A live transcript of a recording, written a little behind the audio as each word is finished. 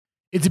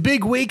It's a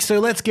big week, so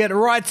let's get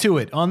right to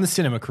it on the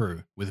Cinema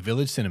Crew with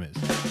Village Cinemas.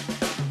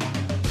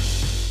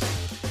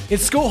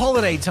 It's school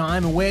holiday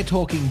time and we're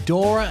talking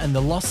Dora and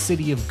the Lost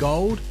City of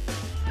Gold.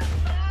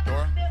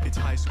 Dora, it's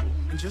high school.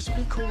 And just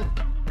be cool.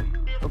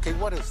 Okay,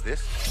 what is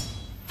this?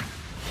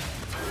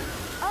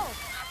 Oh.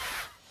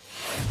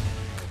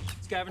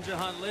 Scavenger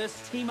hunt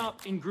list. Team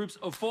up in groups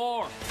of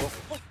 4.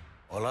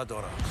 Hola,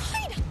 Dora.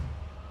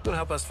 You'll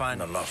help us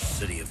find the lost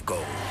city of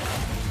gold.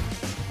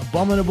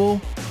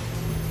 Abominable.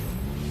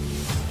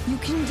 You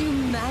can do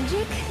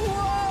magic?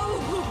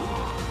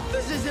 Whoa!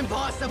 This is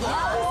impossible!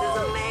 Oh, this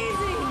is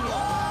amazing!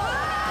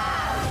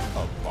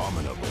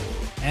 Abominable.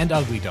 And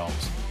Ugly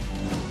Dolls.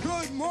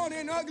 Good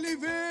morning,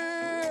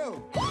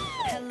 Uglyville!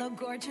 Hello,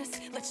 gorgeous.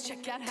 Let's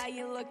check out how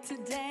you look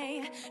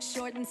today.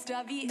 Short and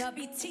stubby,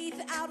 nubby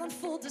teeth out on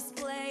full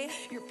display.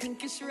 Your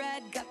pinkish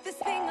red got this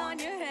thing on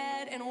your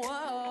head, and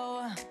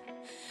whoa,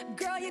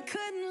 girl, you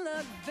couldn't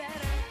look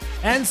better.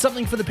 And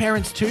something for the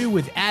parents too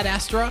with Ad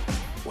Astra.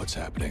 What's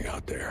happening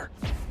out there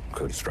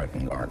could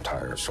threaten our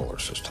entire solar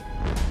system.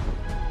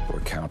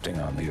 We're counting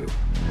on you.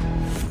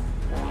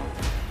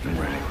 I'm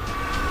ready.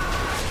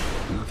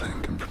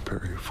 Nothing can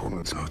prepare you for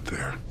what's out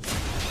there.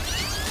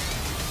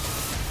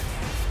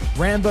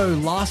 Rambo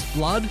Last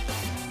Blood.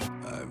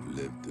 I've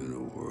lived in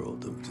a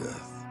world of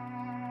death.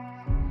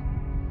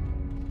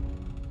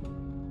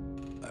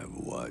 I've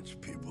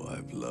watched people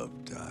I've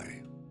loved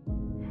die.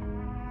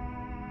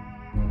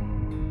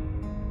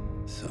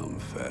 Some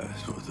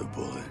fast with a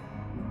bullet.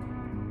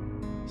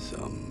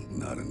 Some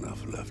not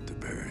enough left to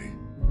bury.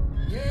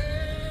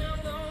 Yeah,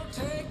 I'm gonna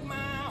take my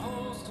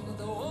horse to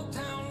the old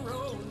town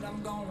road.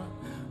 I'm gonna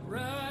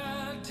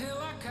ride till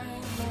I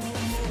can't no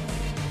more.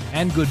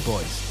 And Good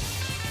Boys.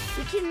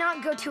 You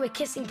cannot go to a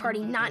kissing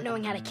party not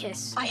knowing how to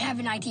kiss. I have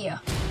an idea.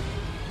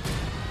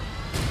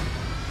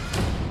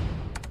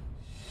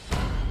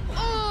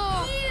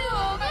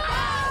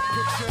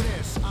 Picture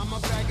this, I'm a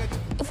bag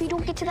of... If we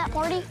don't get to that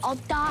party, I'll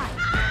die.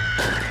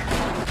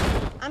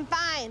 I'm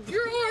fine.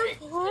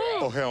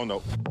 Oh, hell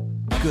no.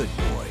 Good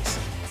boys.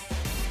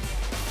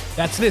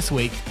 That's this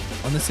week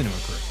on the Cinema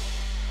Crew.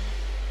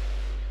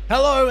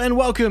 Hello and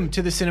welcome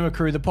to the Cinema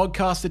Crew, the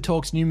podcast that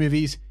talks new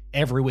movies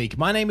every week.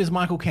 My name is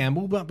Michael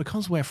Campbell, but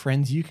because we're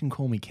friends, you can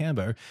call me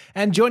Cambo.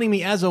 And joining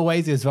me, as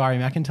always, is Vari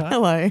McIntyre.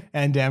 Hello.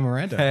 And Dan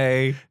Miranda.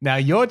 Hey. Now,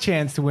 your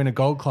chance to win a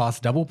gold class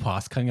double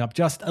pass coming up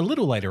just a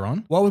little later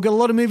on. Well, we've got a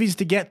lot of movies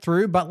to get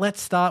through, but let's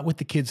start with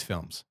the kids'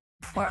 films.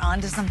 We're on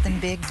to something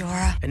big,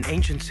 Dora. An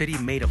ancient city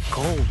made of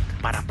gold,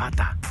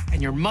 Parapata.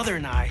 And your mother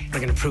and I are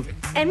going to prove it.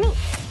 And me.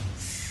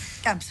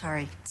 I'm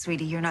sorry,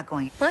 sweetie, you're not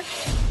going. What?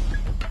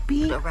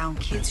 Being around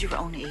kids your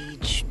own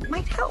age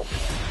might help.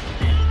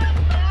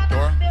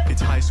 Dora,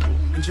 it's high school.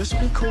 And just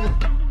be cool.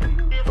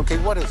 Okay,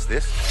 what is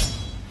this?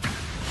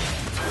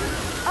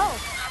 Oh.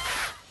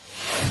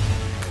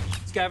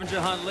 Scavenger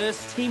hunt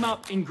list. Team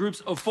up in groups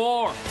of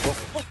 4.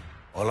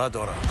 Hola,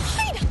 Dora.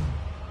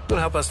 You'll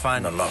help us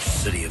find the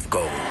lost city of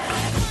gold.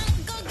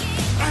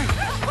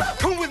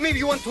 Come with me if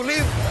you want to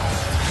live.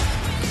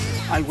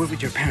 I'll work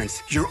with your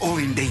parents. You're all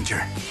in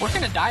danger. We're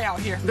gonna die out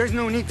here. There's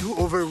no need to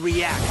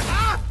overreact.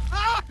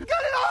 Get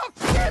it off!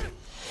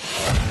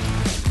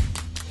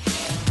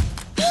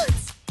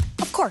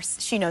 Of course,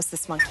 she knows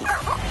this monkey. I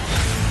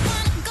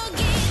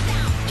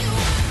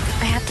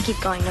have to keep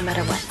going no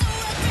matter what.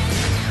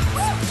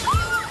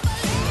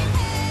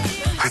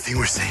 I think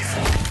we're safe.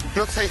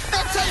 Not safe.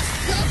 Not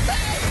safe. Not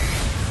safe.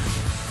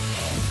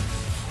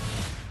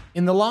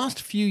 In the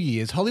last few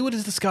years, Hollywood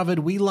has discovered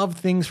we love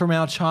things from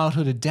our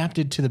childhood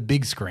adapted to the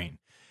big screen.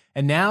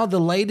 And now the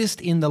latest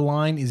in the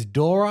line is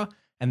Dora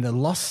and the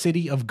Lost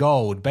City of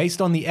Gold,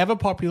 based on the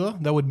ever-popular,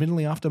 though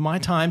admittedly after my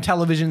time,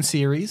 television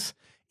series.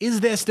 Is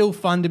there still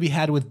fun to be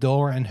had with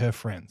Dora and her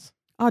friends?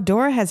 Oh,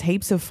 Dora has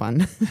heaps of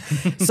fun.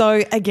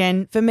 So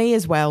again, for me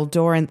as well,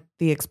 Dora and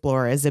the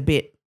Explorer is a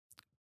bit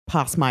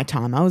past my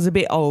time. I was a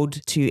bit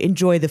old to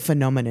enjoy the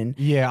phenomenon.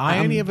 Yeah, I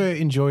only ever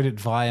enjoyed it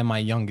via my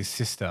youngest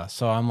sister.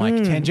 So I'm like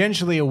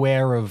tangentially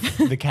aware of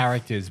the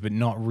characters, but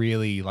not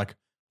really like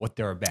what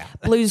they're about.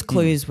 Blue's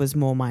Clues was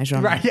more my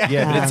genre. Right, yeah.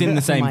 Yeah, but it's in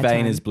the same my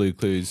vein time. as Blue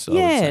Clues. I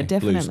Yeah, would say.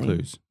 definitely.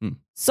 Blue's Clues.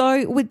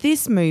 So with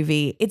this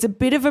movie, it's a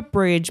bit of a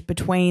bridge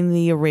between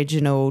the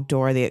original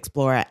Dora the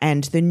Explorer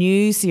and the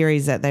new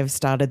series that they've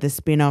started, the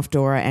spin-off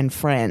Dora and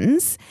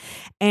Friends.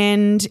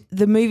 And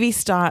the movie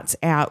starts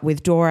out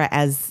with Dora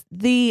as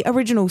the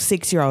original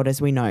 6-year-old,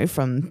 as we know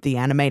from the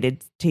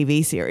animated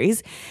TV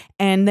series.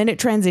 And then it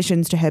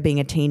transitions to her being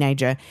a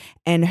teenager,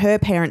 and her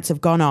parents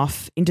have gone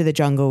off into the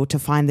jungle to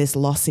find this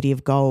lost city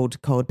of gold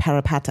called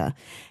Parapata.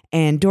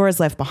 And Dora's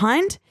left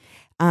behind.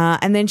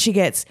 And then she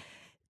gets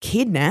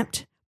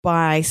kidnapped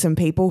by some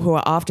people who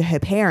are after her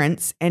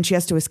parents, and she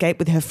has to escape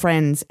with her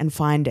friends and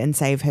find and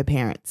save her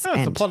parents. Oh,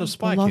 it's the plot of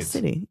Spy Lost Kids.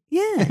 City.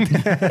 Yeah. Is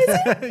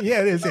it?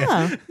 Yeah, it is. Yeah.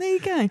 Oh, there you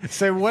go.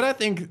 So what I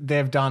think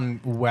they've done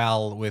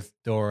well with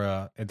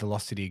Dora at the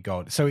Lost City of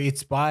Gold. So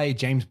it's by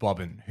James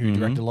Bobbin, who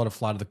directed a lot of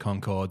Flight of the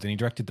Conchords, and he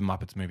directed the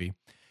Muppets movie.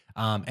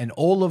 And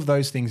all of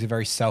those things are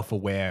very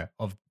self-aware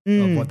of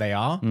what they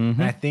are.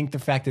 And I think the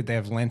fact that they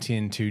have lent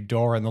into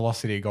Dora and the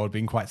Lost City of Gold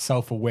being quite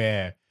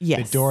self-aware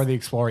that Dora the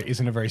Explorer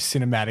isn't a very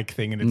cinematic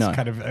thing and it's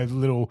kind of a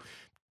little,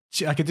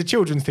 like it's a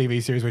children's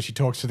TV series where she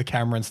talks to the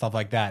camera and stuff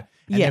like that.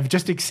 And they've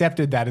just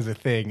accepted that as a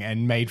thing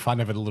and made fun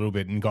of it a little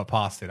bit and got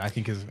past it, I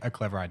think is a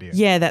clever idea.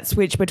 Yeah, that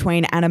switch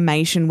between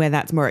animation where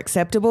that's more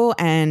acceptable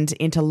and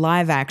into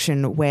live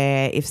action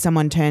where if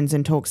someone turns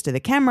and talks to the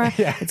camera,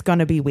 it's going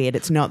to be weird.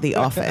 It's not The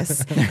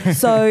Office.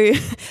 So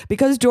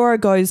because Dora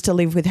goes to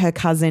live with her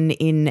cousin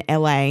in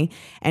LA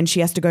and she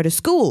has to go to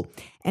school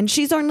and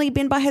she's only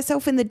been by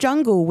herself in the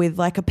jungle with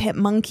like a pet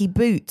monkey,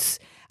 Boots,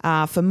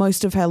 for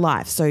most of her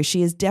life. So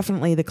she is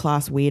definitely the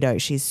class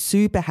weirdo. She's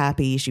super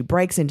happy. She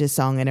breaks into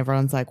song and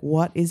everyone's like,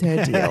 what is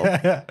her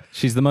deal?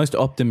 She's the most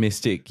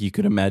optimistic you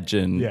could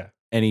imagine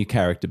any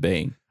character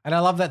being. And I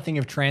love that thing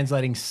of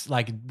translating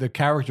like the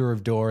character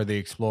of Dora the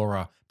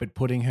Explorer, but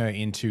putting her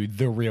into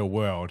the real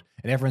world.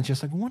 And everyone's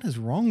just like, what is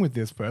wrong with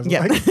this person?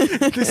 Yeah.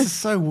 Like, this is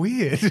so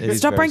weird.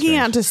 Stop breaking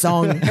out into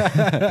song.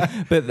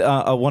 But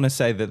I want to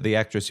say that the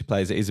actress who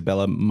plays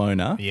Isabella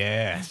Mona,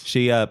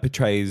 she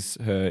portrays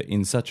her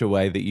in such a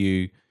way that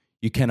you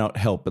cannot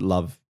help but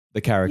love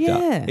the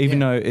character. Even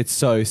though it's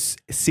so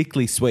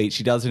sickly sweet,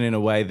 she does it in a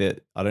way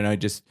that, I don't know,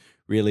 just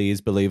really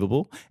is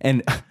believable.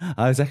 And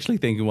I was actually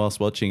thinking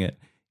whilst watching it,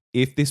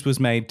 if this was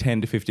made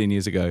 10 to 15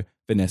 years ago,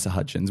 Vanessa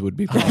Hudgens would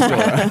be playing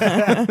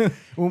Dora.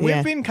 Well,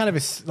 we've been kind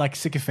of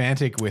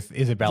sycophantic with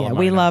Isabella. Yeah,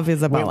 we love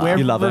Isabella.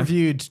 We've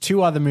reviewed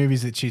two other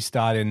movies that she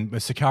starred in,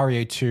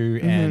 Sicario 2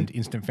 and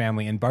Instant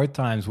Family, and both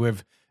times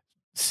we've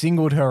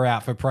singled her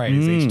out for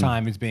praise each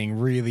time as being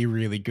really,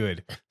 really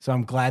good. So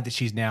I'm glad that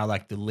she's now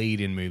like the lead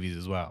in movies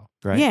as well.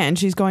 Right? Yeah, and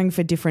she's going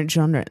for different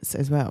genres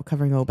as well,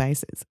 covering all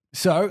bases.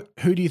 So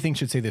who do you think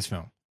should see this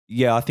film?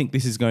 Yeah, I think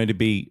this is going to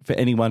be for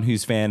anyone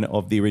who's fan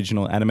of the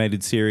original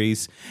animated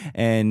series.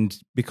 And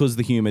because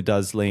the humor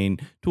does lean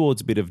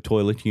towards a bit of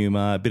toilet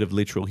humor, a bit of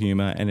literal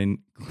humor, and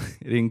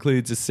it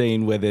includes a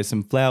scene where there's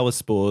some flower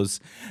spores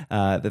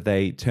that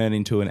they turn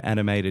into an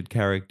animated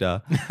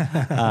character.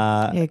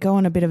 Go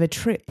on a bit of a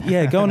trip.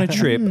 Yeah, go on a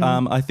trip.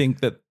 I think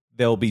that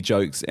there'll be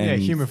jokes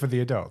and humor for the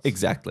adults.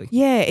 Exactly.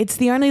 Yeah, it's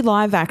the only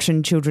live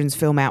action children's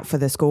film out for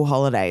the school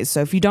holidays. So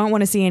if you don't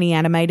want to see any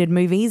animated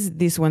movies,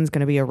 this one's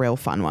going to be a real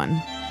fun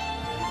one.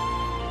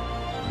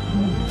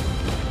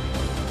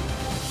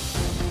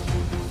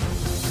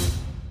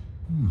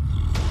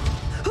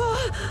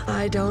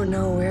 I don't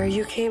know where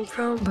you came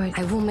from, but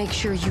I will make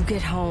sure you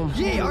get home.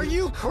 Gee, are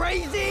you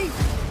crazy?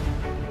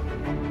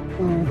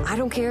 I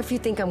don't care if you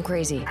think I'm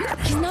crazy.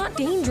 He's not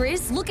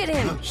dangerous. Look at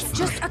him. He's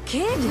just a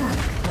kid. There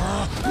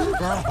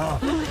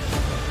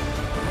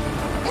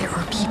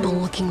are people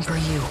looking for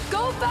you.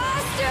 Go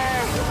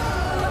faster!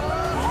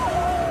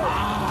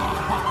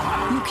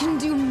 You can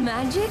do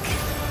magic?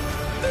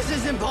 This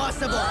is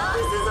impossible.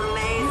 This is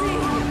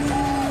amazing.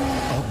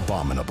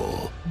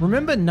 Abominable.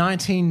 Remember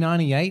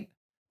 1998?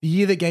 The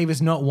year that gave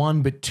us not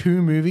one but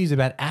two movies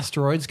about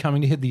asteroids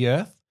coming to hit the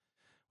Earth?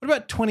 What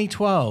about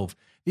 2012?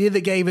 The year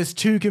that gave us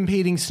two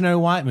competing Snow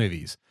White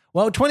movies?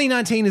 Well,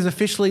 2019 is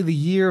officially the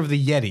year of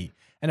the Yeti,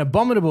 and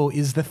Abominable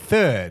is the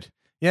third.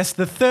 Yes,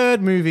 the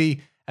third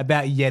movie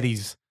about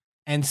Yetis.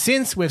 And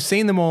since we've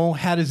seen them all,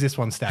 how does this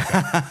one stack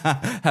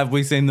up? Have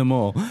we seen them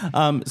all?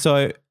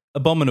 So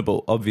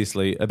Abominable,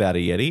 obviously, about a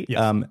Yeti.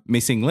 Yes.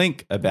 Missing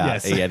Link,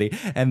 about a Yeti.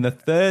 And the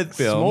third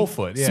film...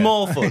 Smallfoot,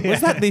 Smallfoot.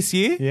 Was that this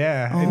year?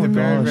 Yeah, in the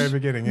very, very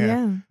beginning,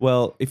 yeah.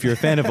 Well, if you're a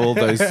fan of all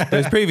those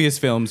previous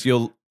films,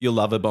 you'll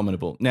love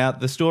Abominable. Now,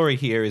 the story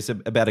here is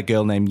about a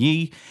girl named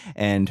Yi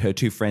and her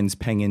two friends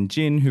Peng and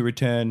Jin, who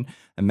return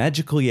a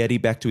magical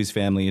Yeti back to his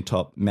family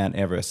atop Mount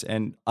Everest.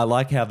 And I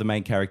like how the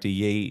main character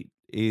Yi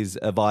is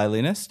a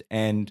violinist,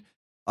 and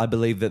I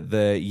believe that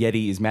the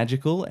Yeti is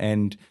magical,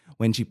 and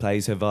when she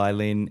plays her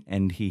violin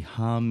and he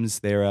hums,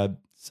 there are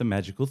some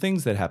magical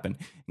things that happen,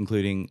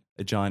 including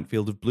a giant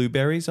field of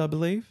blueberries, I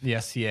believe.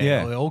 Yes,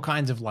 yeah. All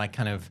kinds of like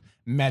kind of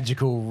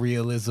magical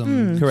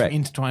realism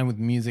intertwined with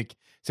music.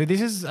 So this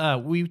is,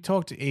 we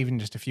talked even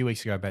just a few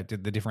weeks ago about the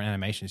different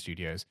animation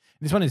studios.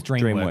 This one is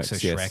DreamWorks, so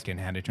Shrek and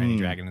How to Train Your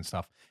Dragon and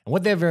stuff. And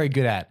what they're very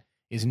good at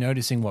is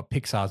noticing what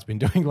Pixar's been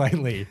doing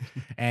lately.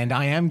 And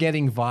I am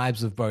getting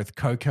vibes of both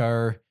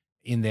Coco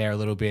in there a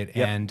little bit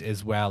and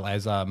as well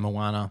as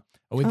Moana.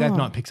 That's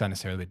not Pixar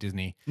necessarily, but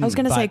Disney. I was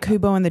going to say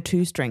Kubo and the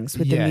Two Strings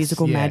with the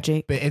musical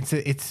magic. But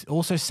it's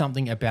also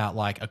something about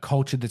like a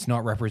culture that's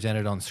not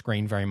represented on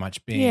screen very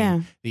much,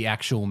 being the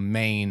actual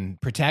main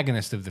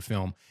protagonist of the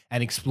film,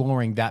 and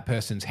exploring that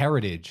person's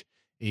heritage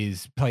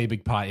is play a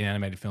big part in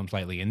animated films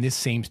lately. And this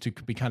seems to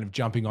be kind of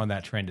jumping on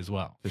that trend as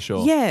well. For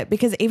sure. Yeah,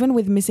 because even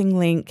with Missing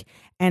Link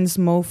and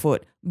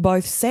Smallfoot,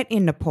 both set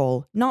in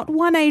Nepal, not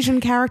one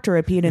Asian character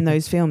appeared in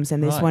those films.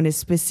 And this one is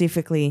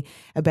specifically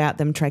about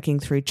them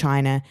trekking through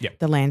China,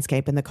 the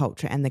landscape and the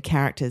culture, and the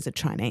characters are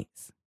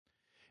Chinese.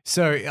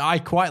 So I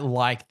quite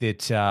like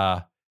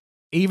that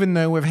even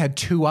though we've had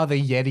two other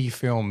Yeti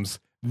films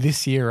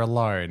this year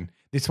alone,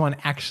 this one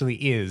actually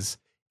is,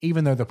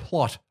 even though the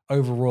plot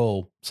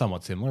overall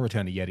somewhat similar,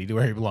 Return to Yeti to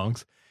where he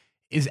belongs,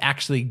 is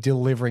actually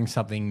delivering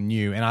something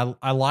new. And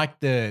I like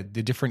the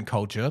different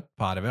culture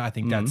part of it. I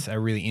think that's a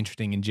really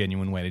interesting and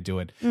genuine way to do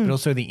it. But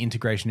also the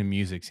integration of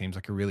music seems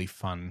like a really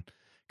fun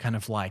kind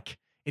of like,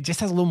 it just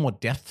has a little more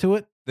depth to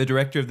it. The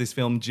director of this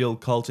film, Jill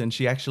Colton,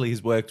 she actually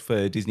has worked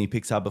for Disney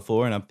Pixar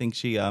before, and I think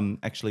she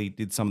actually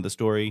did some of the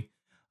story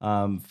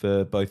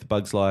for both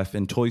Bug's Life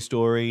and Toy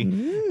Story.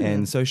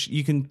 And so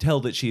you can tell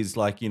that she's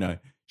like, you know,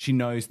 she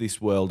knows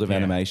this world of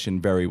animation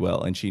very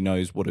well, and she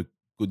knows what a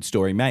good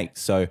story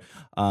makes. So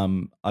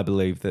I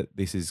believe that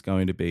this is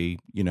going to be,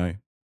 you know,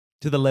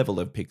 to the level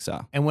of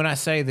Pixar. And when I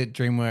say that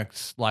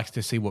DreamWorks likes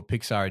to see what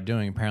Pixar are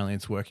doing, apparently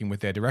it's working with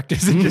their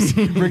directors and just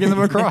bringing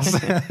them across.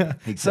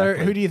 Exactly. So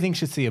who do you think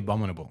should see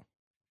Abominable?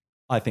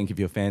 I think if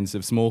you're fans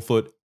of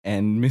Smallfoot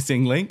and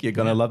Missing Link, you're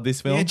going to love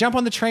this film. Yeah, jump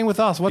on the train with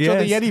us. Watch all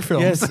the Yeti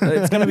films. Yes,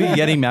 it's going to be a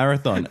Yeti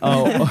marathon.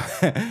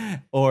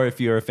 Or if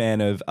you're a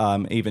fan of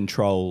even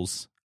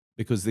Trolls,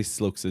 because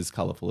this looks as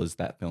colourful as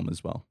that film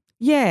as well.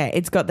 Yeah,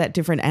 it's got that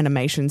different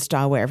animation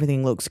style where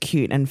everything looks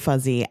cute and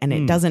fuzzy, and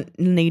it doesn't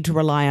need to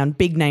rely on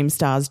big name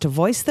stars to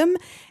voice them,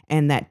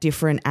 and that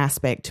different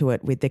aspect to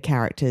it with the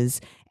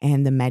characters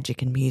and the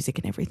magic and music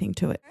and everything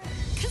to it.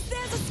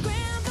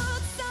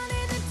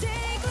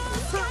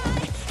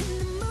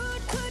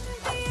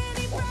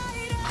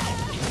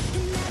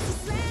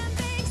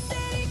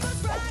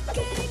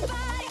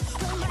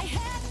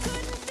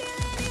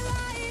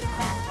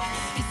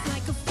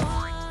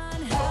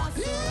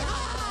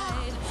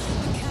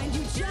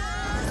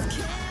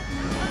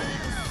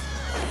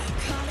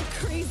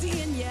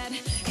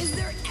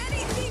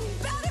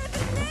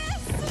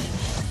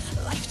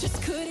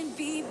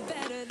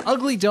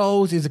 Ugly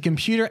Dolls is a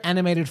computer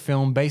animated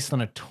film based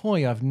on a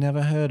toy I've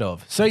never heard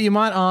of. So you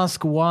might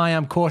ask why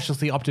I'm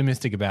cautiously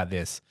optimistic about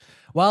this.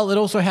 Well, it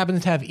also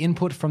happens to have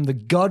input from the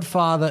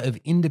godfather of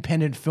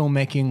independent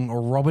filmmaking,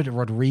 Robert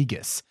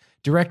Rodriguez,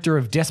 director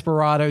of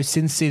Desperado,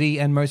 Sin City,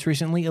 and most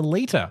recently,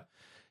 Alita.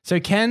 So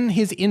can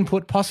his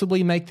input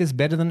possibly make this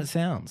better than it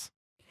sounds?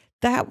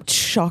 That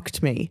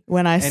shocked me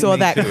when I saw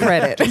that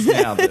credit. Just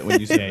now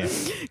when you say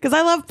it. Because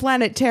I love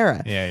Planet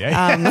Terror.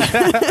 Yeah.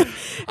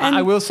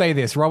 I will say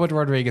this. Robert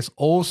Rodriguez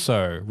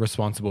also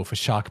responsible for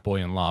Shark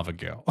Boy and Lava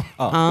Girl.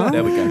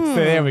 There we go. So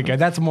there we go.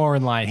 That's more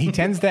in line. He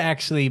tends to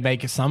actually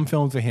make some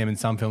films for him and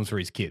some films for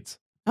his kids.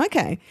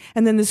 Okay.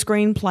 And then the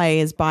screenplay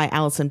is by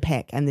Alison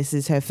Peck, and this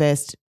is her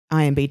first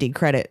IMDb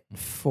credit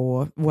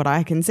for what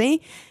I can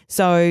see.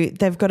 So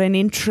they've got an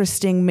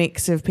interesting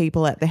mix of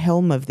people at the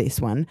helm of this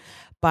one,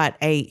 but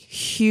a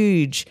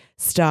huge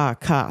star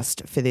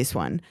cast for this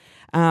one.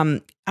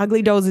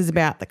 Ugly Dolls is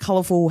about the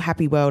colourful,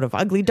 happy world of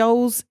ugly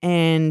dolls,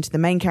 and the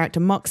main character,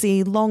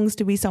 Moxie, longs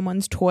to be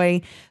someone's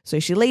toy, so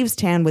she leaves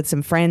town with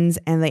some friends,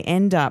 and they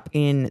end up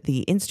in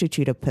the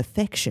Institute of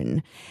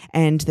Perfection,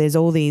 and there's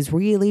all these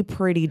really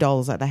pretty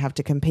dolls that they have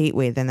to compete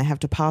with, and they have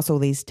to pass all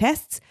these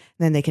tests,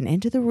 and then they can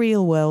enter the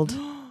real world.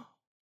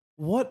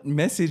 What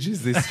message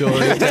is this story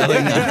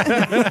telling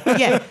us?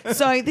 Yeah,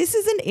 so this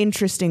is an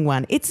interesting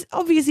one. It's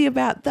obviously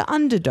about the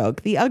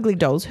underdog, the ugly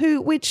dolls,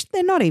 which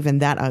they're not even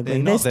that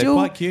ugly. They're still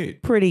quite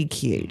cute. Pretty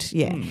cute,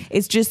 yeah.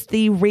 It's just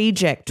the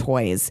reject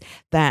toys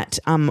that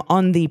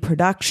on the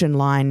production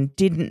line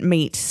didn't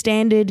meet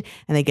standard,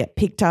 and they get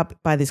picked up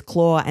by this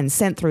claw and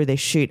sent through this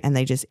chute, and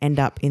they just end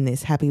up in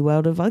this happy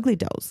world of ugly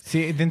dolls.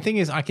 See, the thing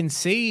is, I can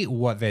see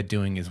what they're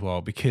doing as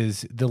well,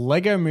 because the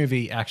Lego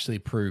movie actually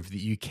proved that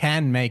you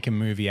can make a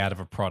movie out of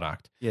a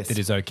product that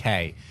is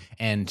okay.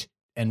 And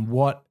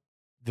what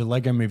the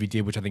Lego movie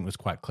did, which I think was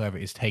quite clever,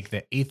 is take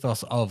the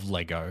ethos of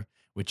Lego,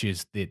 which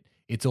is that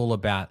it's all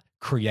about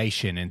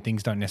creation and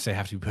things don't necessarily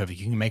have to be perfect.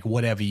 You can make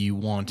whatever you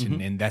want,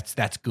 and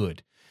that's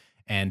good.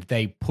 And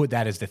they put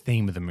that as the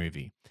theme of the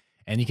movie.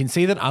 And you can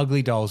see that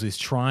Ugly Dolls is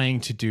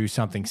trying to do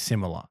something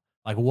similar.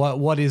 Like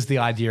what is the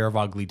idea of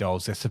ugly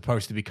dolls? They're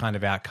supposed to be kind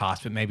of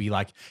outcast, but maybe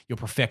like your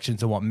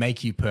perfections are what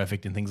make you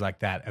perfect and things like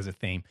that as a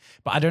theme.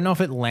 But I don't know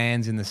if it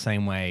lands in the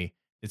same way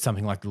that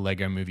something like the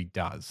Lego movie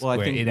does, Well, I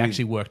where think it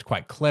actually worked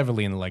quite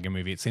cleverly in the Lego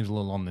movie. It seems a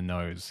little on the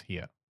nose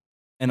here.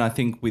 And I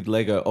think with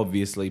Lego,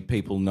 obviously,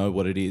 people know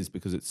what it is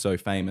because it's so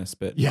famous.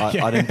 But Yeah.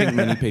 I don't think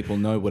many people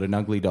know what an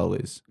ugly doll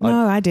is.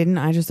 No, I didn't.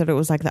 I just thought it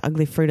was like the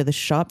ugly fruit of the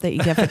shop that you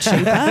get for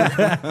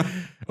cheaper.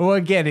 Well,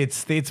 again,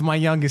 it's my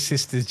younger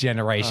sister's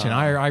generation.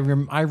 I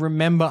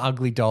remember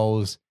Ugly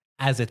Dolls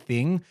as a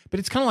thing, but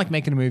it's kind of like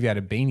making a movie out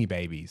of Beanie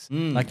Babies.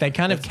 Like they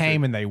kind of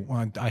came and they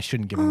I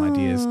shouldn't give them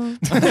ideas.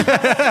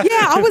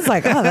 Yeah, I was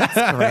like, oh,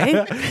 that's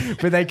great.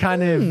 But they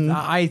kind of,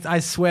 I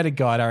swear to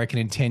God, I reckon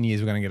in 10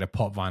 years we're going to get a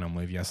pop vinyl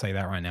movie. I'll say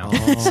that right now.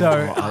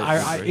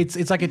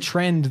 It's like a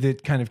trend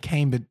that kind of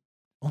came but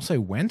also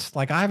went.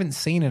 Like I haven't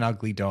seen an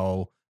ugly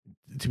doll.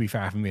 To be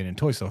fair, I haven't been in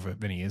Toy Store for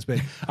many years, but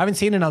I haven't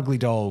seen an ugly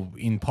doll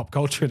in pop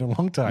culture in a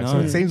long time. So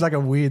it seems like a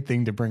weird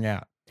thing to bring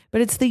out.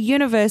 But it's the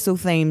universal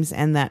themes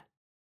and that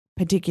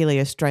particularly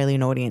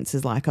Australian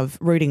audiences like, of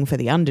rooting for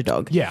the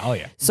underdog. Yeah, oh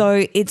yeah.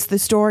 So it's the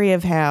story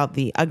of how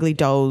the ugly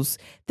dolls,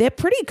 they're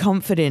pretty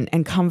confident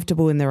and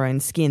comfortable in their own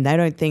skin. They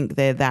don't think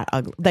they're that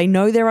ugly. They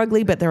know they're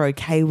ugly, but they're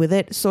okay with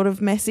it, sort of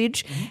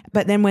message.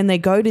 But then when they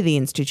go to the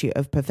Institute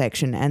of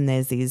Perfection and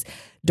there's these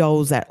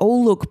dolls that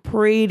all look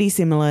pretty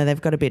similar,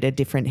 they've got a bit of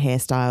different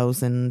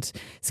hairstyles and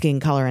skin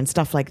color and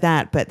stuff like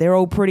that, but they're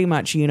all pretty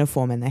much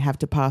uniform and they have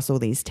to pass all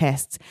these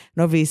tests.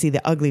 And obviously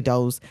the ugly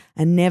dolls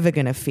are never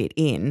going to fit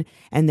in,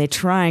 and they're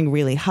trying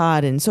really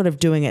hard and sort of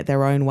doing it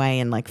their own way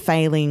and like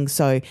failing.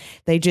 So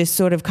they just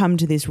sort of come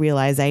to this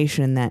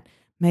realization that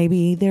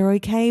maybe they're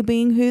okay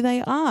being who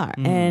they are,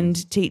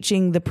 and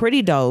teaching the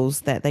pretty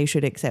dolls that they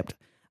should accept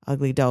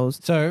ugly dolls.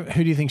 So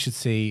who do you think should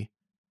see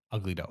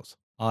Ugly Dolls?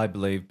 I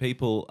believe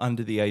people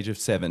under the age of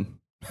 7.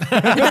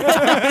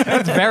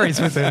 That's very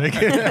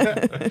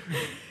specific.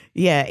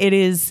 Yeah, it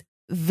is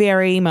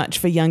very much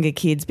for younger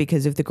kids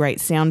because of the great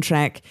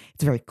soundtrack.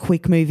 It's a very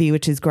quick movie,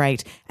 which is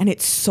great. And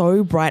it's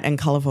so bright and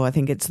colourful. I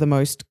think it's the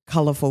most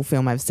colourful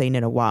film I've seen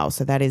in a while.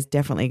 So that is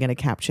definitely going to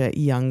capture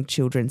young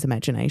children's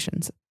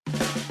imaginations.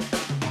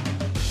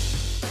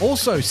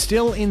 Also,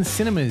 still in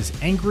cinemas,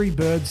 Angry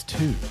Birds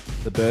 2.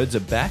 The birds are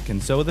back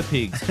and so are the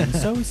pigs and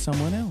so is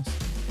someone else.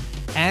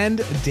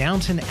 And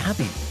Downton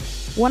Abbey.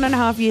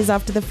 1.5 years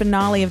after the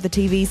finale of the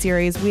TV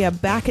series, we are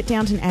back at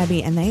Downton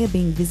Abbey and they are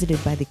being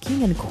visited by the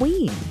King and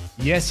Queen.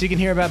 Yes, you can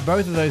hear about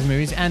both of those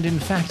movies, and in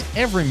fact,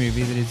 every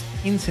movie that is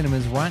in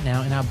cinemas right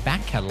now in our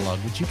back catalogue,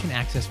 which you can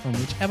access from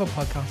whichever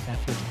podcast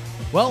app you're on.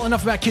 Well,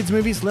 enough about kids'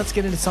 movies. Let's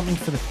get into something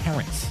for the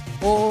parents,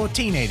 or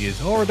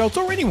teenagers, or adults,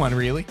 or anyone,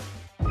 really.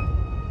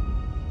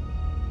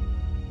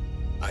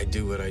 I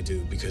do what I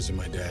do because of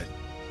my dad.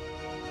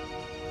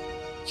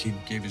 He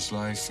gave his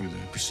life for the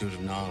pursuit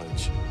of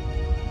knowledge.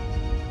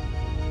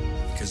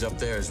 Because up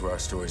there is where our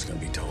story's gonna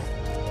be told.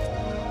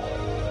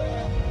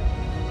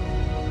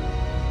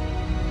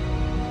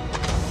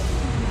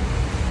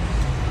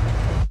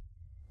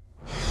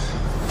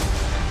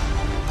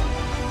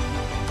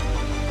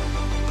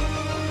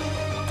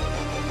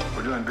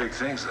 We're doing big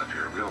things up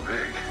here, real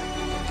big.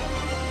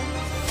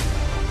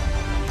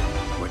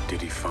 What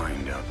did he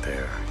find out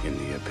there in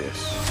the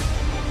abyss?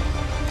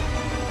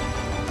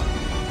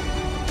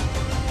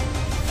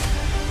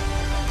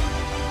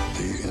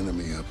 The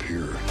enemy up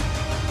here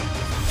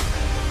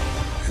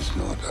is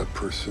not a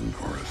person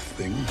or a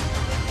thing.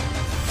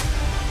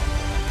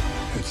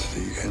 It's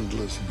the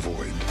endless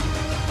void.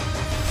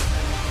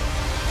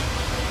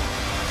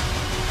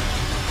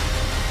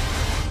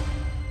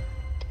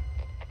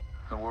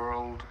 The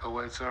world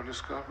awaits our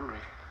discovery,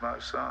 my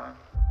son.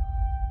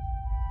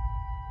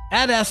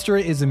 Ad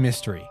Astra is a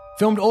mystery.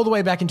 Filmed all the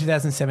way back in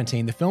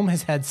 2017, the film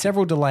has had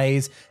several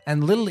delays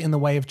and little in the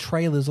way of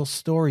trailers or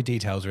story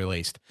details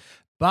released.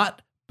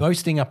 But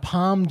boasting a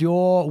Palme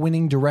d'Or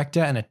winning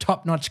director and a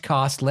top-notch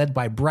cast led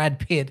by Brad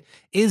Pitt,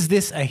 is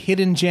this a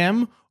hidden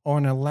gem or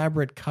an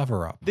elaborate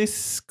cover-up?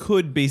 This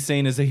could be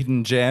seen as a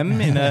hidden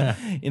gem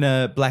in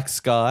a black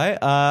sky.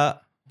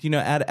 Do you know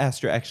Ad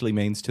Astra actually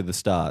means to the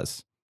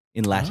stars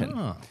in Latin?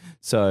 Ah.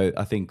 So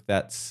I think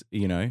that's,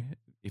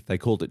 if they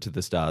called it to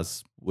the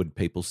stars, would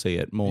people see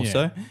it more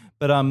so?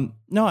 But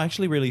no, I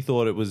actually really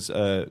thought it was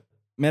a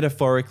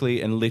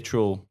metaphorically and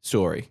literal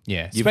story.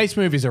 Yeah, space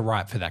movies are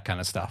ripe for that kind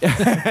of stuff.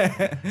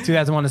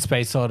 2001: A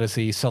Space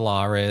Odyssey,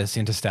 Solaris,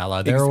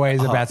 Interstellar, they're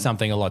always about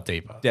something a lot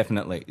deeper.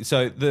 Definitely.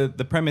 So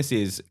the premise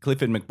is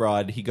Clifford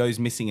McBride, he goes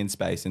missing in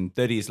space, and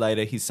 30 years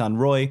later, his son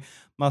Roy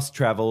must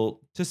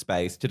travel to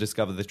space to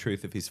discover the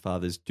truth of his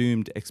father's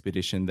doomed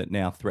expedition that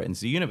now threatens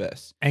the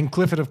universe. And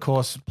Clifford, of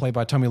course, played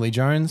by Tommy Lee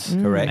Jones.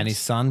 Correct. And his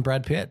son,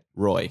 Brad Pitt.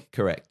 Roy,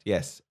 correct,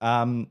 yes.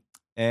 And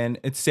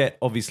it's set,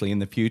 obviously, in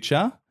the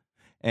future.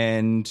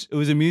 And it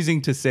was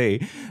amusing to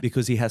see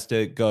because he has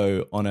to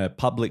go on a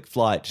public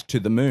flight to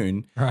the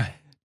moon. Right.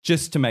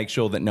 Just to make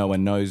sure that no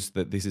one knows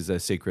that this is a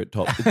secret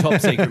top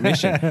secret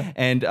mission.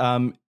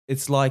 And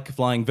it's like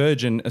flying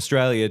Virgin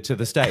Australia to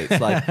the States.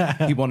 Like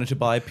he wanted to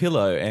buy a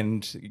pillow,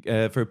 and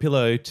for a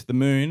pillow to the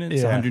moon,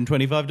 it's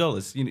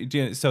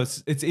 $125. So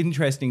it's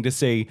interesting to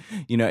see,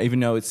 even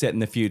though it's set in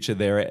the future,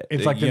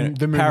 It's like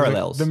the moon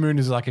parallels. The moon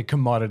is like a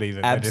commodity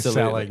that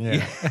Absolutely. they're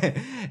just selling.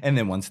 Yeah. And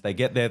then once they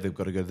get there, they've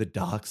got to go to the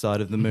dark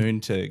side of the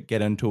moon to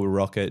get onto a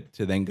rocket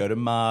to then go to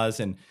Mars,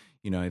 and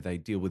they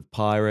deal with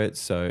pirates.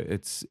 So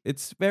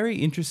it's very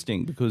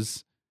interesting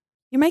because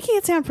You're making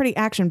it sound pretty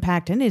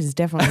action-packed, and it is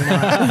definitely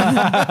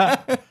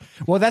not.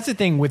 Well, that's the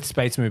thing with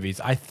space movies.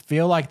 I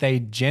feel like they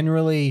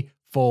generally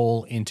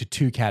fall into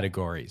two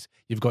categories.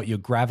 You've got your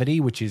Gravity,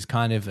 which is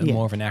kind of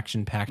more of an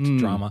action-packed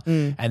drama.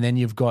 And then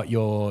you've got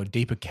your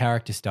deeper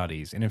character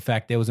studies. And in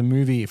fact, there was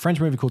a French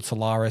movie called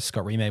Solaris,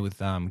 got remade with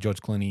George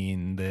Clooney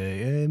in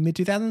the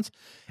mid-2000s.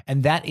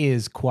 And that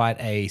is quite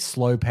a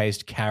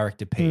slow-paced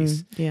character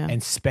piece.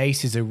 And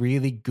space is a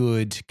really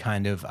good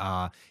kind of,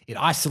 it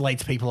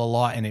isolates people a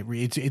lot, and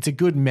it's a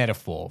good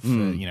metaphor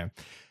for,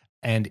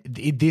 and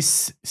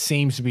this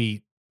seems to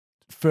be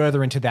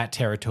further into that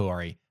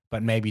territory,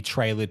 but maybe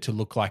trailered to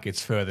look like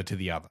it's further to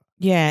the other.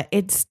 Yeah,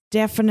 it's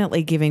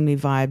definitely giving me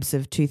vibes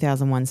of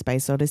 2001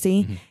 Space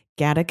Odyssey,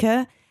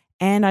 Gattaca,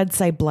 and I'd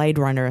say Blade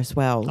Runner as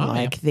well,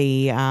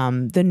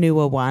 the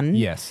newer one.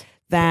 Yes.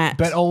 That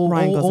But all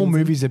Ryan Gosling's in.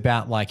 movies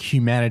about like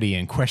humanity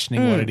and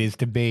questioning what it is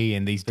to be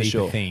and these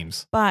deeper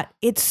themes. But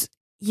it's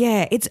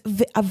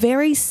a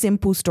very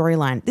simple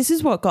storyline. This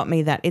is what got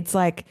me that it's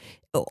like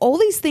all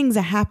these things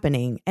are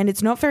happening and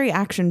it's not very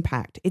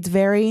action-packed. It's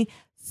very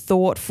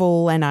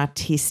thoughtful and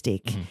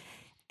artistic.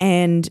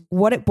 And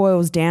what it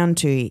boils down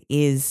to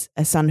is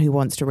a son who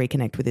wants to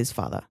reconnect with his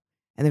father.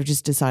 And they've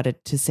just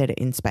decided to set it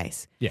in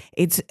space. Yeah.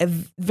 It's a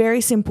very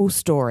simple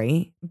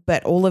story,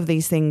 but all of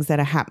these things that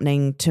are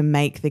happening to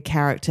make the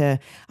character,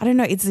 I don't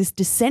know, it's this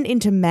descent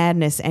into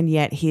madness and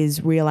yet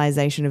his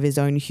realization of his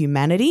own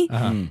humanity.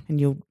 And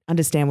you'll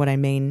understand what I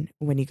mean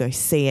when you go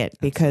see it,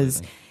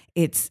 because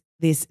it's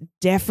this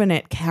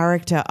definite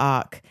character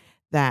arc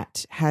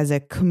that has a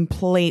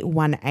complete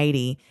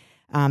 180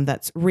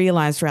 that's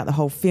realized throughout the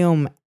whole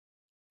film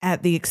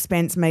at the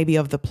expense maybe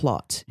of the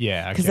plot.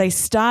 Yeah. Because they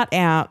start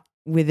out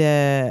with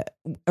a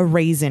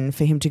reason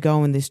for him to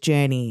go on this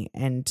journey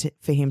and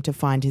for him to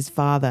find his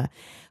father.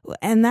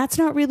 And that's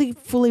not really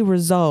fully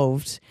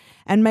resolved.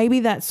 And maybe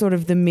that's sort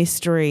of the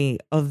mystery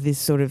of this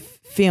sort of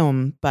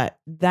film, but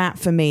that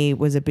for me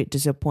was a bit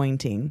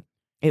disappointing.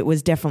 It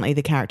was definitely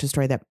the character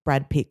story that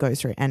Brad Pitt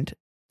goes through, and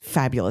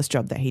fabulous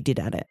job that he did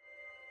at it.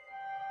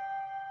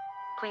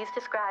 Please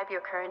describe your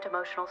current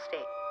emotional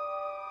state.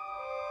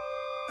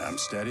 I'm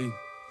steady,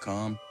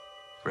 calm,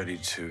 ready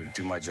to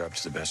do my job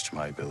to the best of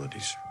my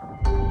abilities.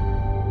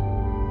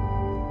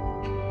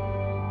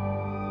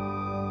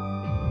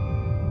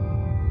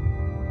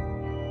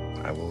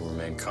 I will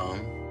remain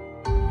calm.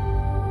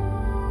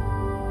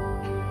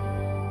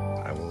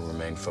 I will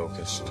remain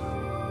focused.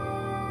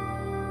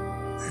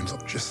 You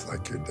look just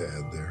like your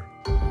dad there.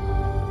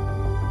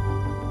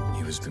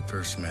 He was the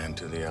first man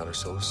to the outer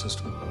solar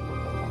system.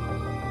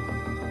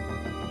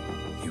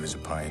 He was a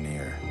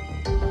pioneer.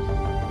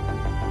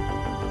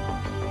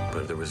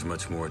 But there was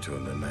much more to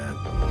him than that.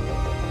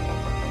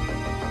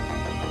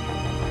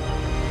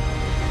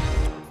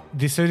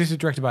 This is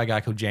directed by a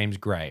guy called James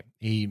Gray.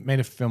 He made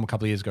a film a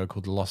couple of years ago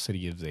called The Lost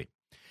City of Z.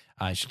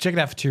 You should check it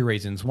out for two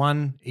reasons.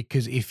 One,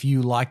 because if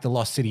you like The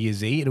Lost City of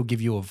Z, it'll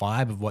give you a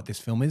vibe of what this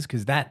film is,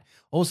 because that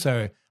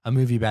also a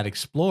movie about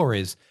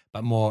explorers,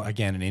 but more,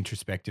 again, an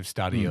introspective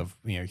study of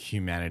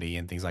humanity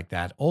and things like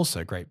that.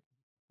 Also great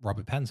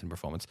Robert Pattinson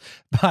performance.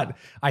 But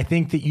I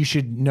think that you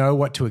should know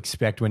what to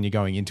expect when you're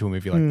going into a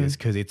movie like this,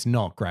 because it's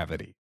not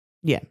Gravity.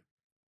 Yeah.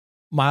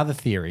 My other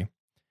theory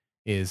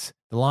is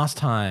the last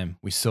time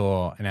we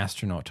saw an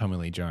astronaut, Tommy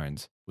Lee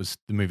Jones, was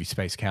the movie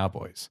Space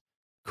Cowboys.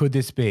 Could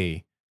this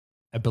be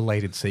a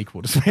belated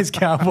sequel to Space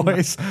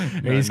Cowboys?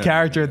 His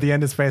character at the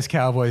end of Space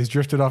Cowboys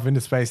drifted off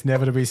into space,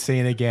 never to be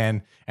seen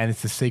again, and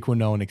it's the sequel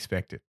no one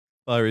expected.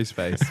 Fiery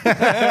space.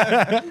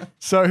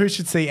 So who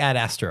should see Ad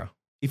Astra?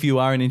 If you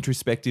are an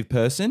introspective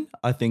person,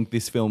 I think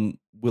this film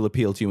will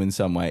appeal to you in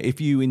some way.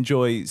 If you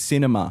enjoy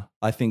cinema,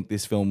 I think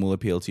this film will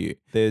appeal to you.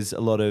 There's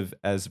a lot of,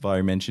 as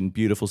Viri mentioned,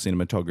 beautiful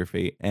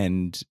cinematography,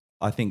 and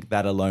I think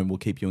that alone will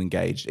keep you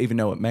engaged. Even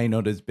though it may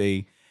not as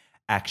be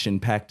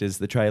action-packed as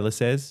the trailer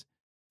says,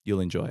 you'll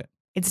enjoy it.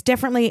 It's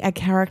definitely a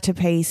character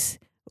piece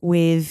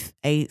with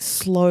a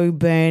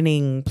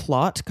slow-burning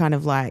plot, kind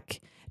of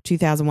like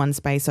 2001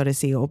 Space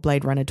Odyssey or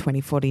Blade Runner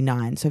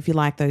 2049. So if you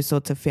like those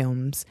sorts of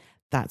films,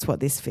 that's what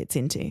this fits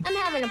into. I'm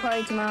having a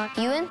party tomorrow.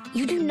 You in?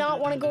 You do not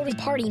want to go to a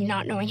party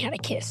not knowing how to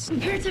kiss. My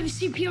parents have a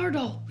CPR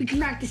doll. We can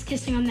practice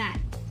kissing on that.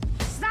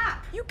 Stop!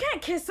 You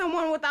can't kiss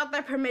someone without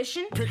their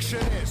permission. Picture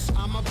this.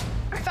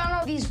 I found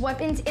all these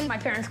weapons in my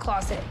parents'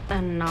 closet.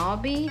 And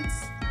knobbies?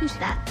 Who's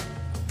that?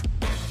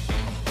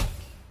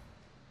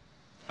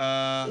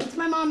 It's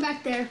my mom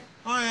back there.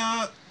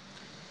 Hi,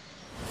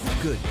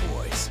 Good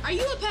boys. Are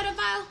you a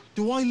pedophile?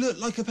 Do I look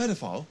like a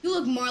pedophile? You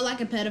look more like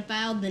a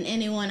pedophile than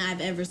anyone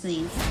I've ever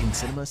seen. In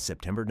cinema,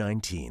 September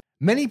 19th.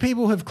 Many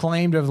people have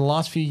claimed over the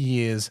last few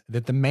years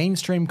that the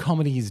mainstream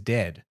comedy is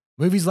dead.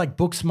 Movies like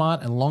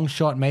Booksmart and Long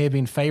Shot may have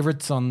been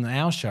favorites on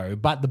our show,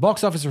 but the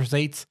box office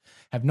receipts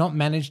have not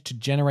managed to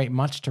generate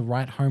much to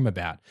write home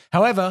about.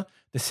 However,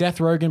 the Seth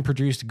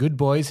Rogen-produced Good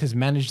Boys has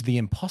managed the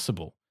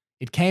impossible.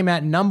 It came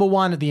out number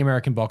one at the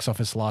American box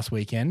office last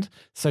weekend.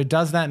 So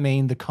does that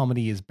mean the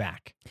comedy is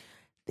back?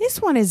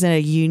 This one is a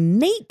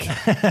unique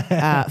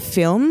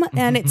film,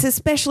 and it's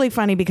especially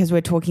funny because we're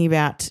talking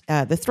about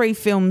the three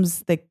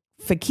films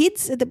for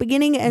kids at the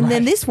beginning, and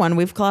then this one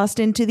we've classed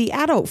into the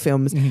adult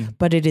films,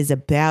 but it is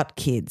about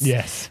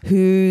kids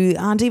who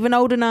aren't even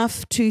old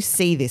enough to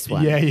see this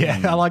one.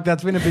 Yeah. I like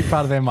that's been a big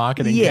part of their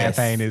marketing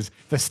campaign is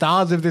the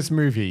stars of this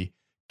movie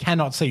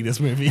cannot see this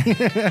movie.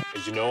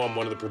 As you know, I'm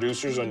one of the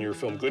producers on your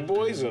film Good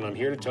Boys, and I'm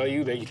here to tell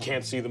you that you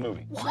can't see the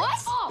movie. What?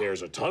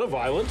 There's a ton of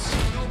violence.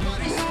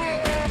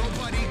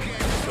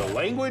 The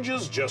language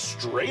is just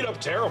straight up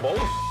terrible.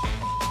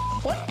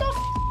 What the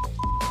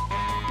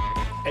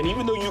And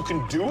even though you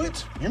can do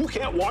it, you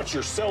can't watch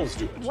yourselves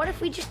do it. What if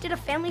we just did a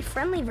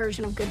family-friendly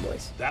version of Good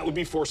Boys? That would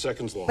be 4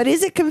 seconds long. But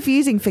is it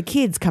confusing for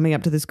kids coming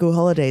up to the school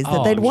holidays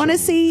that they'd want to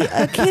see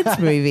a kids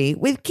movie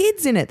with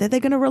kids in it that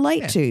they're going to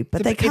relate to,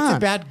 but they can't? It's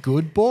about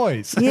good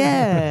boys.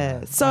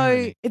 Yeah.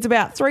 So it's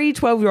about 3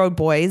 12-year-old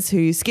boys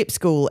who skip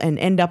school and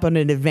end up on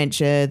an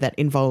adventure that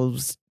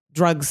involves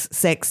drugs,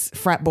 sex,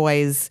 frat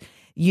boys,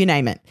 you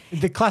name it.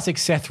 The classic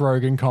Seth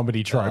Rogen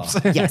comedy tropes.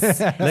 Yes.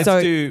 Let's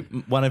do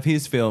one of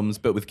his films,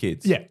 but with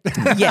kids. Yeah.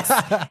 Yes.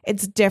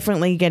 It's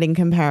definitely getting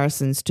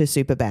comparisons to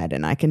Superbad,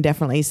 and I can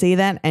definitely see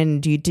that.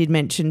 And you did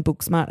mention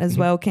Booksmart as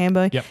well,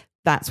 Cambo. Yep.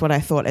 That's what I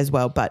thought as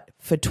well, but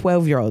for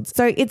 12-year-olds.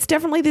 So it's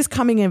definitely this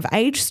coming of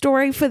age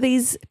story for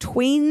these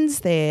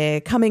tweens. They're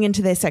coming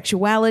into their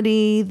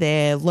sexuality.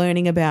 They're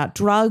learning about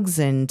drugs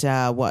and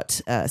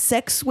what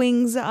sex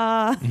swings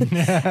are.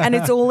 And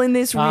it's all in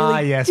this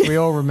really... yes. We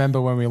all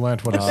remember when we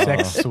learnt what a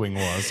sex swing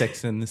was.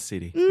 Sex in the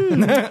City.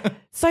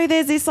 So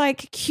there's this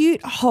like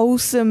cute,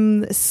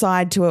 wholesome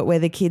side to it where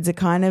the kids are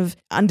kind of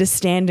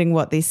understanding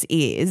what this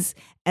is.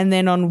 And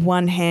then on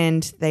one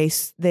hand,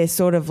 they're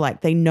sort of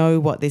like they know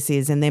what this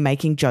is and they're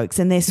making jokes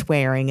and they're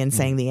swearing and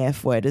saying the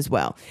F word as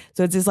well.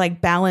 So it's this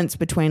like balance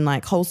between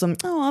like wholesome,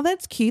 oh,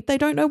 that's cute. They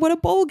don't know what a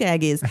ball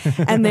gag is.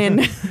 And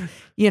then,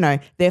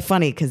 they're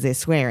funny because they're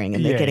swearing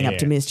and they're getting up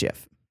to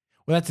mischief.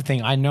 Well, that's the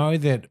thing. I know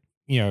that,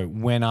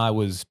 when I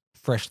was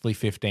freshly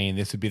 15,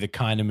 this would be the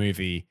kind of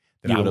movie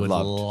that I would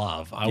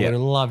love. I would have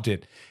loved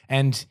it.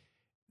 And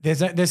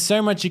there's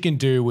so much you can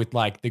do with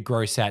like the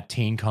gross out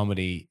teen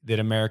comedy that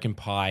American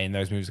Pie and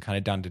those movies are kind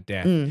of done to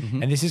death.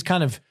 Mm-hmm. And this is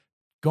kind of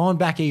gone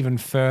back even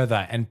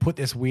further and put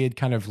this weird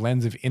kind of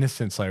lens of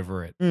innocence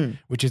over it,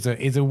 which is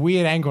a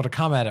weird angle to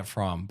come at it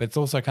from, but it's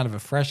also kind of a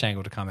fresh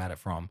angle to come at it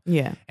from.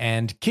 Yeah.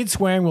 And kid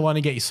swearing will only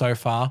get you so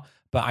far,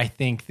 but I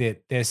think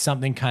that there's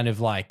something kind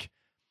of like,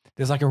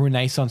 there's like a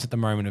renaissance at the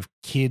moment of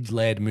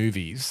kid-led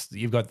movies.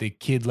 You've got the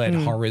kid-led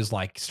horrors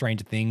like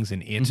Stranger Things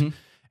and It,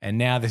 and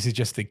now this is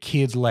just the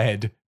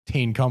kid-led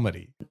teen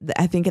comedy.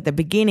 I think at the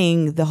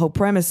beginning, the whole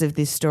premise of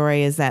this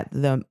story is that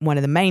one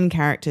of the main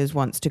characters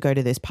wants to go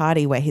to this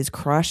party where his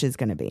crush is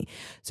going to be.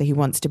 So he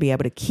wants to be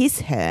able to kiss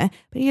her,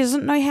 but he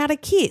doesn't know how to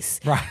kiss.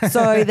 Right.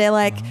 So they're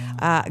like,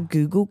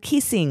 Google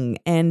kissing,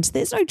 and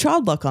there's no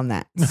child lock on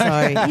that.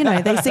 So,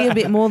 they see a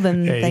bit more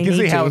than they need to. You can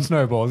see how it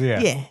snowballs, yeah.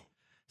 Yeah.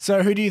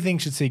 So who do you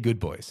think should see Good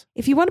Boys?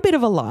 If you want a bit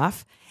of a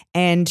laugh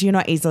and you're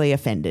not easily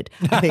offended,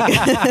 I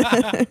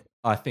think.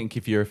 I think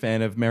if you're a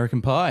fan of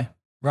American Pie,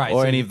 right,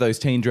 or any of those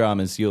teen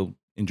dramas, you'll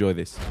enjoy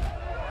this.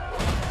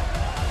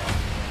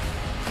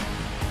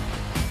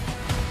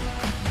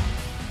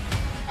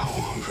 I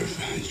want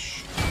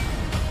revenge.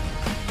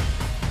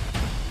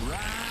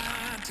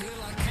 Ride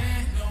till I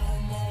can't no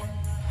more.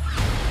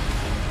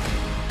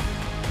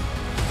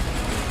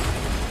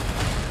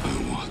 I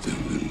want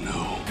them to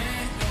know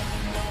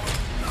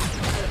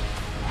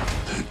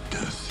that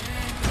death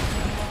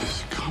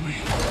is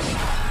coming.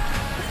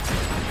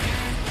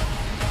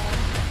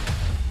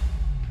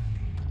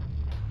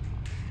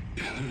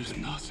 And there's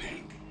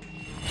nothing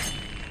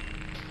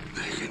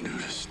they can do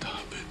to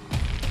stop it.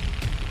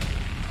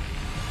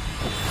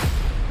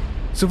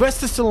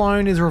 Sylvester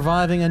Stallone is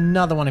reviving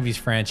another one of his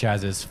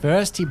franchises.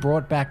 First, he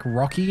brought back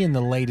Rocky in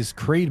the latest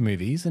Creed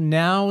movies, and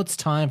now it's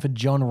time for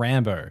John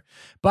Rambo.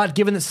 But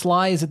given that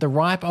Sly is at the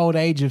ripe old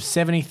age of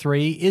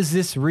 73, is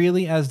this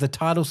really, as the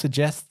title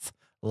suggests,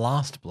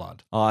 Last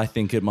Blood? I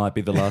think it might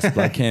be The Last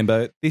Blood,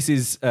 Cambo. This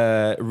is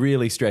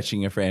really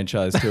stretching a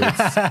franchise to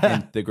its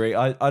nth degree.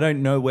 I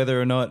don't know whether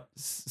or not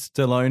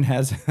Stallone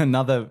has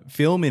another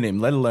film in him,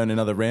 let alone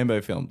another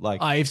Rambo film.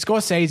 If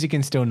Scorsese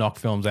can still knock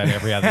films out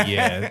every other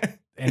year,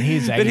 and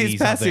his 80s, but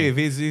he's passive.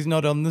 He's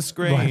not on the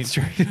screen. Well, that's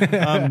true.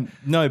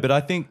 No, but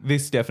I think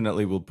this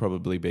definitely will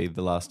probably be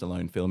the last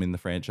Stallone film in the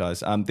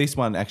franchise. This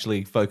one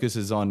actually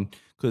focuses on,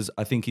 because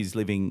I think he's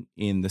living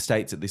in the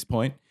States at this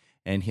point,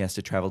 and he has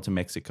to travel to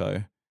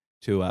Mexico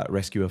to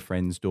rescue a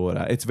friend's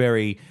daughter. It's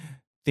very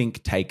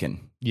think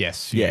Taken.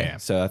 Yes. Yeah.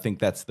 So I think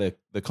that's the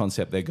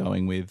concept they're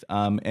going with.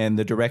 And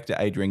the director,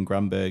 Adrian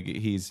Grunberg,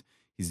 he's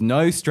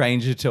no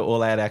stranger to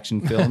all-out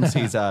action films.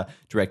 He's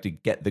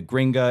directed Get the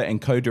Gringo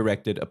and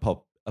co-directed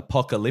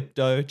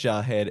Apocalypto,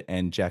 Jarhead,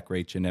 and Jack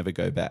Reacher Never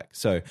Go Back.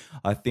 So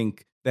I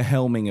think the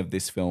helming of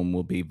this film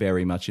will be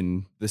very much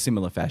in the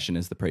similar fashion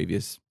as the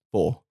previous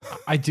four.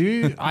 I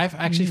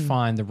actually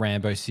find the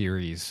Rambo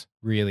series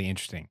really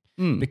interesting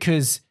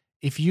because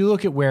if you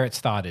look at where it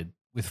started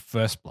with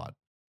First Blood,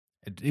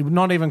 it was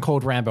not even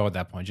called Rambo at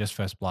that point, just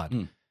First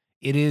Blood.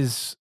 It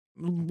is,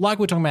 like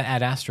we're talking about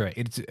Ad Astra,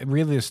 it's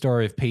really a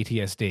story of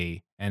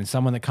PTSD and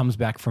someone that comes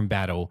back from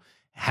battle,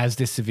 has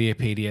this severe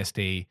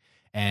PTSD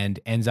and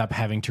ends up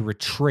having to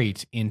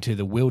retreat into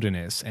the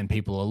wilderness, and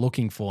people are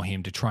looking for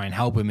him to try and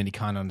help him, and he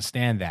can't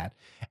understand that.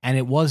 And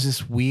it was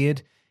this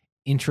weird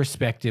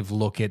introspective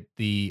look at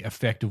the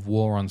effect of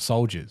war on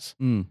soldiers.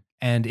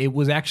 And it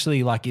was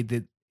actually like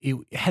it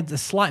had a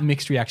slight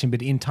mixed reaction,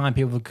 but in time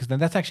people, because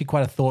that's actually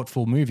quite a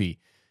thoughtful movie.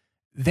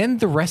 Then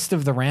the rest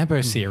of the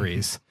Rambo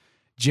series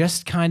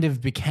just kind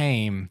of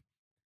became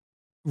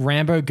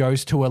Rambo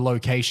goes to a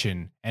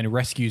location and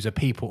rescues a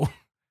people,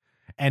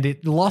 and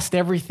it lost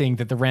everything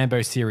that the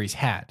Rambo series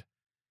had.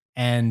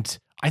 And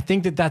I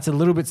think that that's a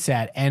little bit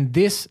sad. And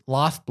this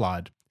Last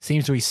Blood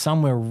seems to be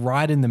somewhere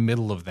right in the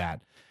middle of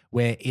that,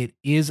 where it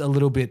is a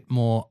little bit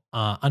more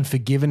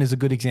Unforgiven is a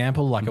good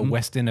example, like a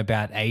Western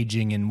about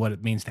aging and what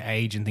it means to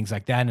age and things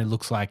like that. And it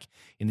looks like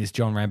in this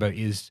John Rambo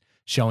is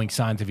showing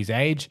signs of his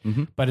age,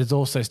 but it's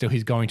also still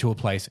he's going to a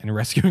place and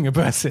rescuing a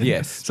person.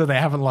 Yes. So they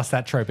haven't lost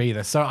that trope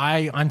either. So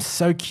I'm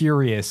so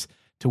curious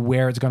to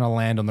where it's going to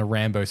land on the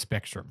Rambo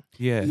spectrum.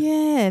 Yeah.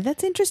 Yeah,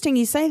 that's interesting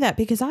you say that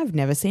because I've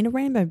never seen a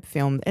Rambo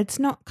film. It's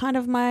not kind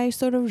of my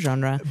sort of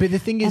genre. But the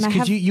thing is,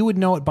 because you would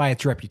know it by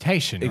its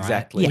reputation,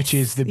 Exactly. right? Which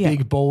is the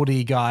big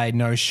baldy guy,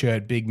 no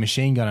shirt, big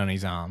machine gun on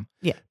his arm.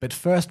 Yeah. But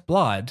First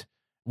Blood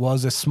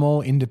was a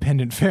small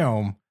independent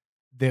film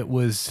that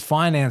was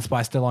financed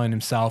by Stallone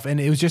himself. And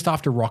it was just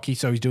after Rocky,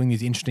 so he's doing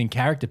these interesting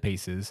character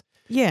pieces.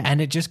 Yeah.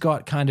 And it just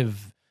got kind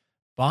of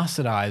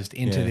bastardized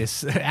into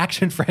this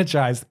action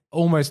franchise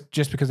almost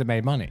just because it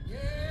made money.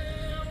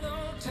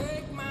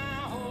 Take my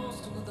horse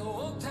to the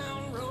old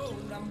town road.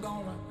 I'm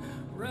gonna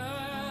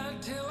ride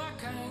till I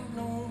can't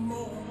no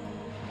more.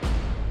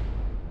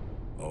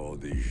 All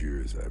these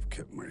years I've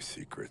kept my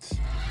secrets.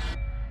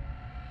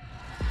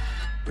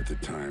 But the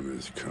time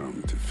has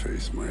come to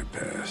face my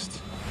past.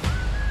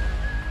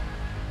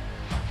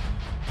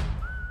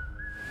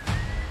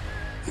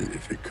 And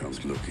if it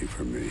comes looking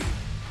for me,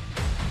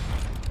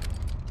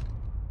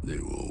 they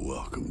will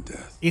welcome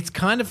death. It's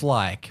kind of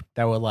like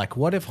they were like,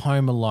 what if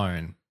Home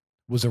Alone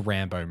was a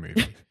Rambo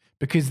movie?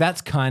 Because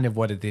that's kind of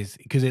what it is.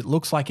 Because it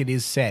looks like it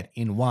is set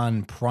in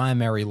one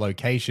primary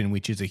location,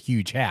 which is a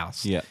huge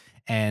house. Yeah.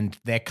 And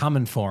they're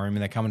coming for him,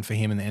 and they're coming for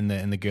him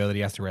and the girl that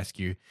he has to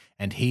rescue.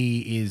 And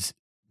he is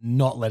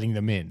not letting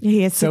them in.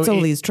 He sets all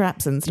these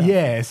traps and stuff.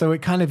 Yeah. So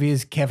it kind of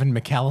is Kevin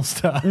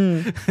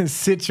McAllister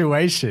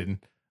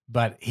situation,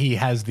 but he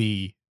has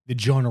the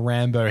John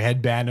Rambo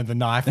headband and the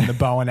knife and the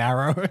bow and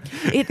arrow.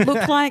 It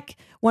looked like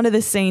one of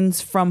the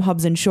scenes from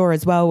Hobbs and Shaw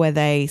as well, where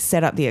they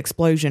set up the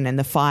explosion and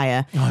the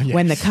fire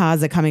when the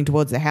cars are coming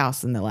towards the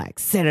house, and they're like,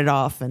 set it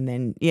off, and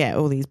then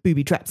all these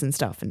booby traps and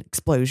stuff and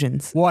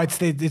explosions. Well,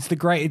 it's in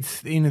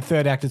the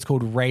third act. It's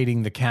called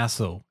Raiding the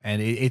Castle,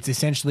 and it's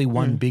essentially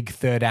one big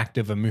third act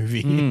of a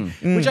movie,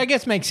 which I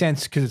guess makes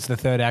sense because it's the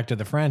third act of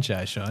the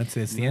franchise. Show it's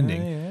the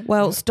ending. Yeah.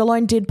 Well,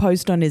 Stallone did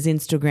post on his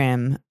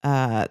Instagram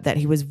that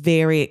he was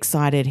very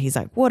excited. He's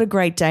like, "What a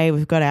great day!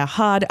 We've got our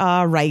hard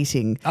R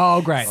rating."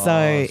 Oh, great! So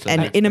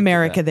and in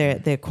America,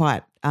 they're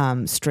quite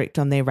strict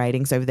on their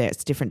ratings over there.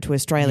 It's different to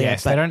Australia.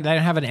 Yes, they don't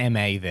have an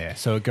MA there,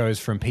 so it goes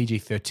from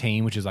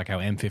PG-13, which is like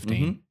our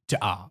M15,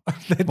 to R.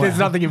 There's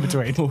nothing in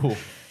between.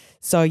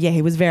 So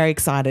he was very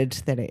excited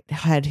that it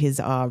had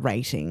his R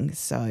rating.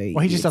 So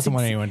he just doesn't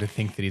want anyone to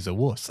think that he's a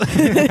wuss.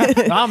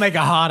 I'll make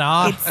a hard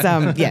R. It's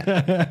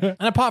And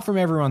apart from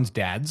everyone's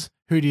dads,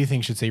 who do you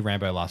think should see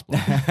Rambo Last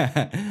Blood?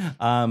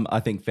 I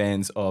think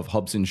fans of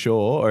Hobbs and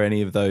Shaw or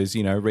any of those,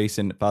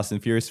 recent Fast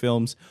and Furious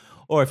films,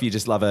 or if you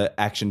just love an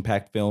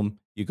action-packed film,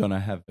 you're going to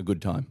have a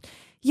good time.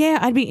 Yeah,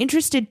 I'd be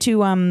interested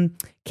to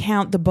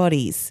count the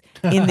bodies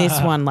in this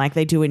one like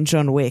they do in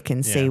John Wick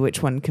and see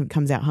which one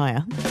comes out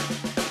higher.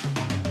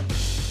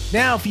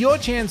 Now, for your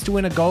chance to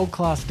win a Gold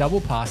Class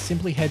Double Pass,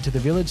 simply head to the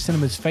Village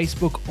Cinemas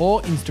Facebook or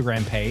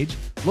Instagram page,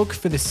 look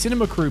for the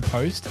Cinema Crew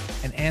post,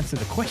 and answer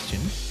the question.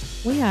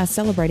 We are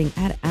celebrating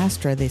at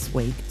Astra this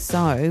week,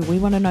 so we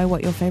want to know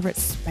what your favourite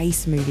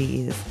space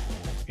movie is.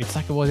 It's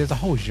like, there's a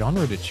whole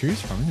genre to choose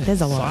from, isn't it?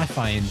 There's a lot.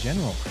 Sci-fi in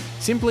general.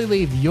 Simply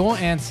leave your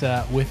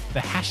answer with the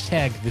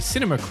hashtag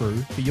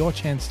 #TheCinemaCrew for your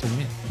chance to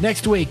win.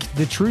 Next week,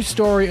 the true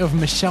story of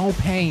Michelle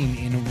Payne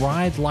in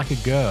Ride Like a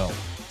Girl.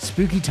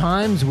 Spooky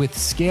times with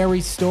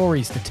scary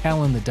stories to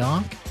tell in the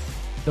dark.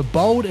 The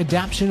bold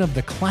adaptation of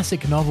the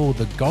classic novel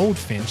The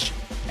Goldfinch.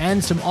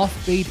 And some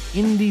offbeat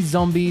indie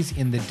zombies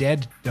in The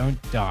Dead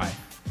Don't Die.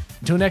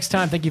 Until next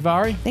time, thank you,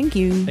 Vari. Thank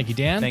you. Thank you,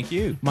 Dan. Thank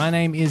you. My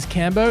name is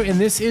Cambo, and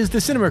this is the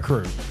Cinema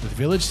Crew with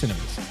Village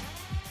Cinemas.